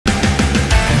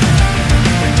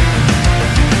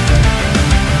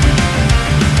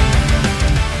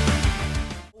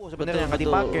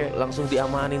dipakai. Langsung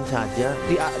diamanin saja.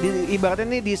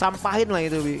 Ibaratnya nih disampahin lah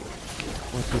itu, Bi.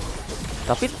 Waduh.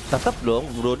 Tapi tetap dong,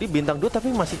 Brody bintang 2 tapi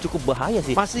masih cukup bahaya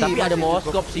sih. Tapi ada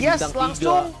Moskop sih bintang 3.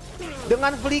 Langsung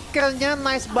dengan flickernya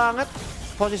nice banget.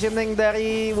 Positioning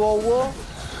dari Wowo.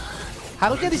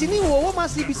 Harusnya di sini Wowo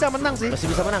masih bisa menang sih. Masih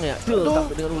bisa menang ya? Tuh.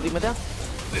 Tapi dengan ultimate-nya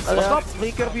Moskop,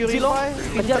 flicker Purify,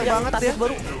 pintar banget ya.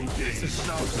 Baru.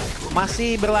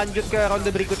 Masih berlanjut ke ronde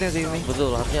berikutnya sih ini.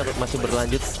 Betul, harusnya masih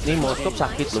berlanjut. Nih Moskop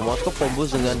sakit loh, Moskop combo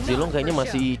dengan Zilong kayaknya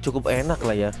masih cukup enak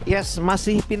lah ya. Yes,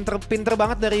 masih pinter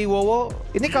banget dari Wowo.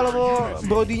 Ini kalau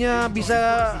Brody-nya bisa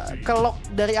ke-lock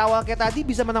dari awal kayak tadi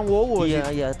bisa menang Wowo.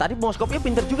 Iya, iya. Tadi Moskopnya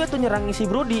pinter juga tuh nyerang si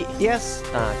Brody. Yes.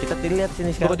 Nah, kita lihat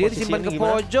sini sekarang. Brody disimpan ke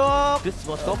pojok. Terus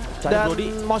Moskop cari dan Brody.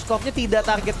 Moskopnya tidak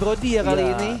target Brody ya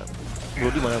kali ini.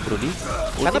 Brody mana Brody?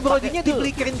 Karena Brody-nya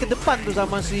dibelikirin ke depan tuh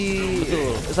sama si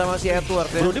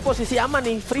Edward ya. Brody posisi aman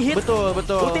nih, free hit. Betul.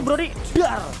 Ulti Brody,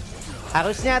 dar.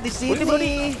 Harusnya di sini Ulti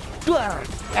Brody, dar.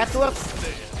 Edward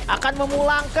akan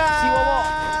memulangkan Si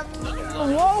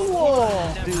Wowo.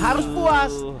 Harus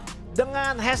puas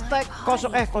dengan hashtag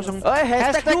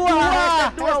hashtag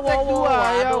 2 Wowo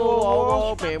ya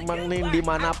Wowo. Memang nih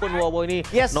dimanapun Wowo ini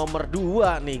nomor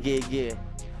 2 nih GG.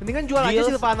 Ini kan jual aja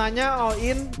Silvananya all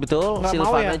in. Betul,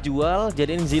 Silvana jual,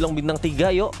 jadiin Zilong bintang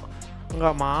 3 yuk.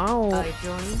 Nggak mau.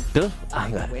 Tuh,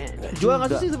 enggak. Jual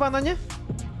nggak sih Silvananya?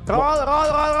 Roll.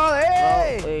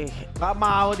 Nggak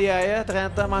mau dia ya,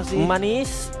 ternyata masih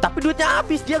manis. Tapi duitnya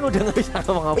habis, dia udah nggak bisa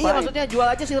ngapa-ngapain. Iya, maksudnya jual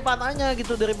aja Silvananya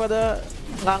gitu daripada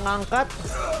nggak ngangkat.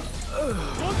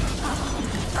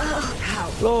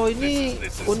 Loh, ini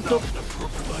untuk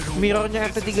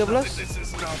mirrornya FT13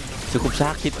 cukup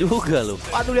sakit juga loh.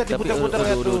 Aduh, lihat diputar-putar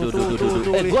ya tuh.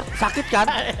 Edward sakit kan?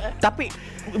 Tapi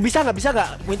bisa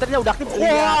nggak? Winternya udah aktif.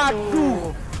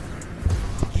 Waduh.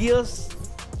 Heals.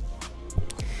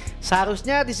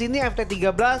 Seharusnya di sini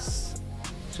FT13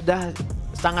 sudah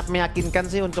sangat meyakinkan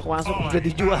sih untuk masuk, udah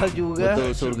dijual juga.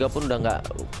 Betul, surga pun udah nggak,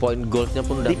 point goldnya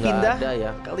pun udah nggak ada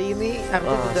ya. Kali ini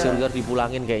harusnya surga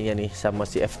dipulangin kayaknya nih sama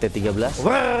si FT13.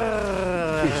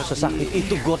 Sesakit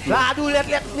itu gold. Aduh, lihat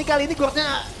nih kali ini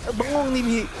goldnya bengong nih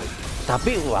Bi.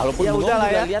 Tapi walaupun ya bengong udah lah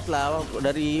juga ya. lihat lah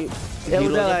dari ya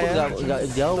udah lah pun ya. nggak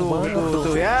jauh banget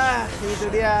tuh ya. Itu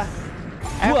dia.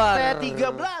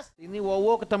 FT13. Ini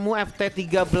Wowo ketemu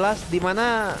FT13 di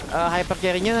mana hyper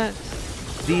carry-nya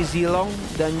di Zilong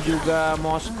dan juga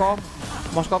Moskop.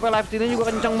 Moskopnya live steal-nya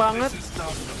juga kenceng banget.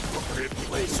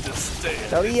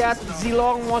 Kita lihat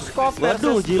Zilong, Moskop.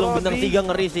 Waduh, Zilong bintang 3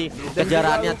 ngeri sih.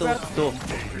 Kejarannya tuh.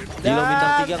 Zilong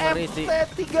bintang 3 ngeri sih.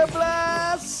 FT13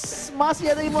 masih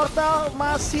ada immortal,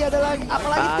 masih ada lagi.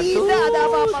 Apalagi tidak ada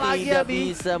apa-apa lagi ya,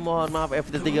 Bi. Bisa, mohon maaf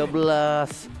FT13.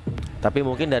 Tapi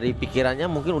mungkin dari pikirannya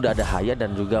mungkin udah ada Haya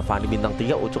dan juga Fanny bintang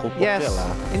 3 cukup oke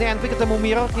lah. Ini Envy ketemu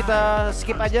Mirror, kita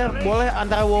skip aja. Boleh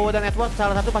antara Wowo dan Edward,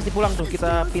 salah satu pasti pulang tuh.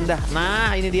 Kita pindah.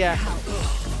 Nah, ini dia.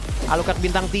 Alucard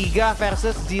bintang 3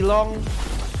 versus Zilong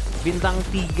bintang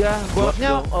 3.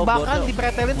 Boardnya bahkan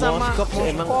dipretelin sama Moskop.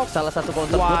 Emang salah satu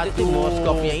counter board itu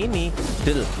Moskopnya ini.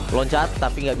 Loncat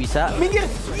tapi nggak bisa. Minggir.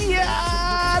 Iya,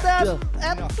 ada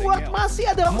Edward masih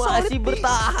ada solid. Masih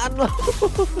bertahan loh.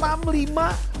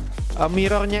 65.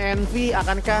 Mirrornya Envy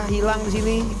akankah hilang di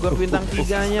sini? Gord bintang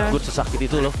 3-nya. Gord sesakit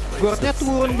itu loh. Gordnya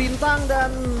turun bintang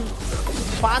dan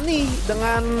Fanny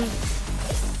dengan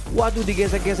waduh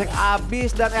digesek-gesek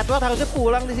abis, dan Edward harusnya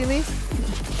pulang di sini.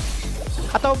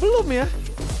 Atau belum ya?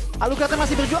 Alucardnya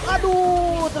masih berjuang.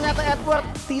 Aduh, ternyata Edward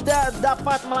tidak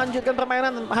dapat melanjutkan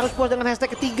permainan. Harus puas dengan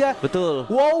hashtag ketiga. Betul.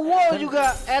 Wow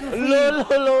juga Envy.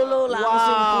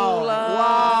 Langsung pulang.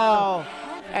 Wow.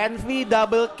 Envy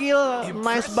double kill,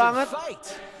 nice banget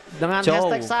dengan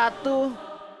hashtag 1.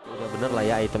 Udah bener lah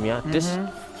ya itemnya. Terus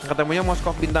ketemunya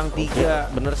Moskov bintang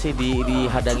 3. Bener sih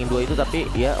dihadangin 2 itu,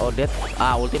 tapi ya Odet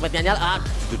ultimate-nya nyala.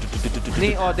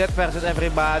 Nih Odet versus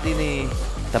everybody nih.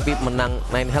 Tapi menang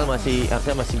 9 hell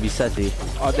harusnya masih bisa sih.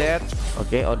 Odet.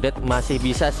 Oke, Odet masih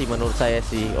bisa sih menurut saya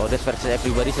sih. Odet versus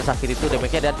everybody sesakit itu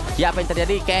damage-nya, dan ya apa yang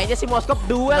terjadi? Kayaknya si Moskop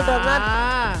duel dengan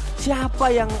siapa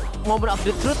yang mau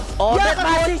update truth? Odet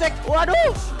masih.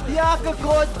 Waduh, dia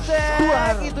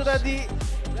kegocek itu tadi.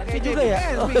 Kayak juga ya.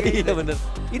 Oh iya bener.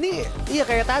 Ini iya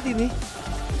kayak tadi nih.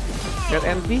 Red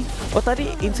Envy. Oh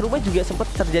tadi instrumen juga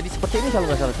sempat terjadi seperti ini kalau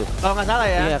nggak salah tuh. Kalau nggak salah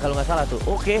ya. Iya kalau nggak salah tuh.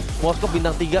 Oke, Moskop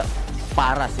bintang 3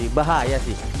 parah sih, bahaya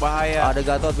sih. Bahaya. Ada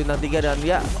Gatot bintang 3 dan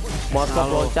dia Moskop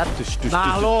loncat.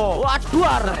 Nah lo.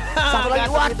 Waduar. Satu lagi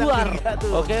waduar.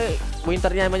 Oke,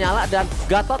 Winternya menyala dan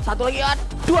Gatot satu lagi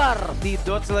waduar. Di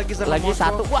dodge lagi sama lagi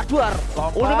satu waduar.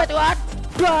 Ultimate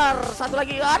waduar. Satu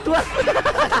lagi waduar.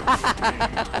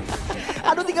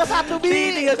 Aduh 3-1 Bi.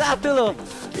 3-1 loh.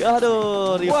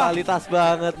 Aduh, rivalitas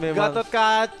banget memang. Gatot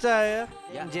kaca ya.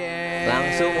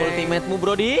 Langsung ultimate-mu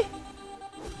Brody.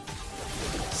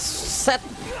 Set.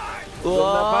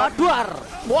 Edwar.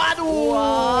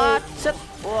 Waduh. Set.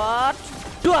 Edwar.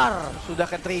 Sudah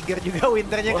ke trigger juga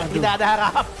winternya, tidak ada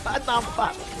harapan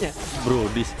tampaknya.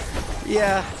 Brody.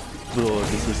 Iya.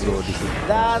 Brody.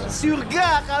 Dan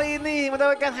Syurga kali ini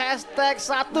mendapatkan hashtag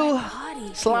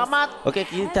 1. Selamat. Oke,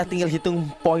 kita tinggal hitung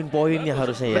poin-poinnya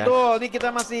harusnya ya. Betul, ini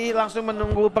kita masih langsung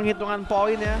menunggu penghitungan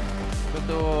poin ya.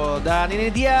 Betul, dan ini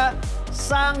dia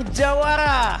sang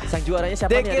jawara. Sang juaranya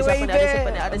siapa nih?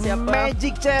 Ada siapa?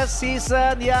 Magic Chess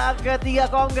Season yang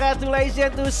ketiga.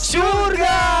 Congratulations to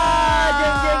Syurga.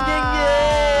 Jeng.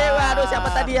 Waduh,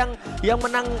 siapa tadi yang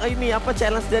menang ini apa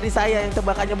challenge dari saya yang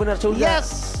tebakannya benar Syurga?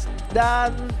 Yes.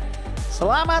 Dan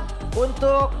selamat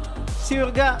untuk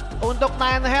Syurga. Untuk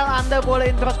Nine Hell, Anda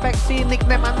boleh introspeksi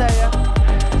nickname Anda ya.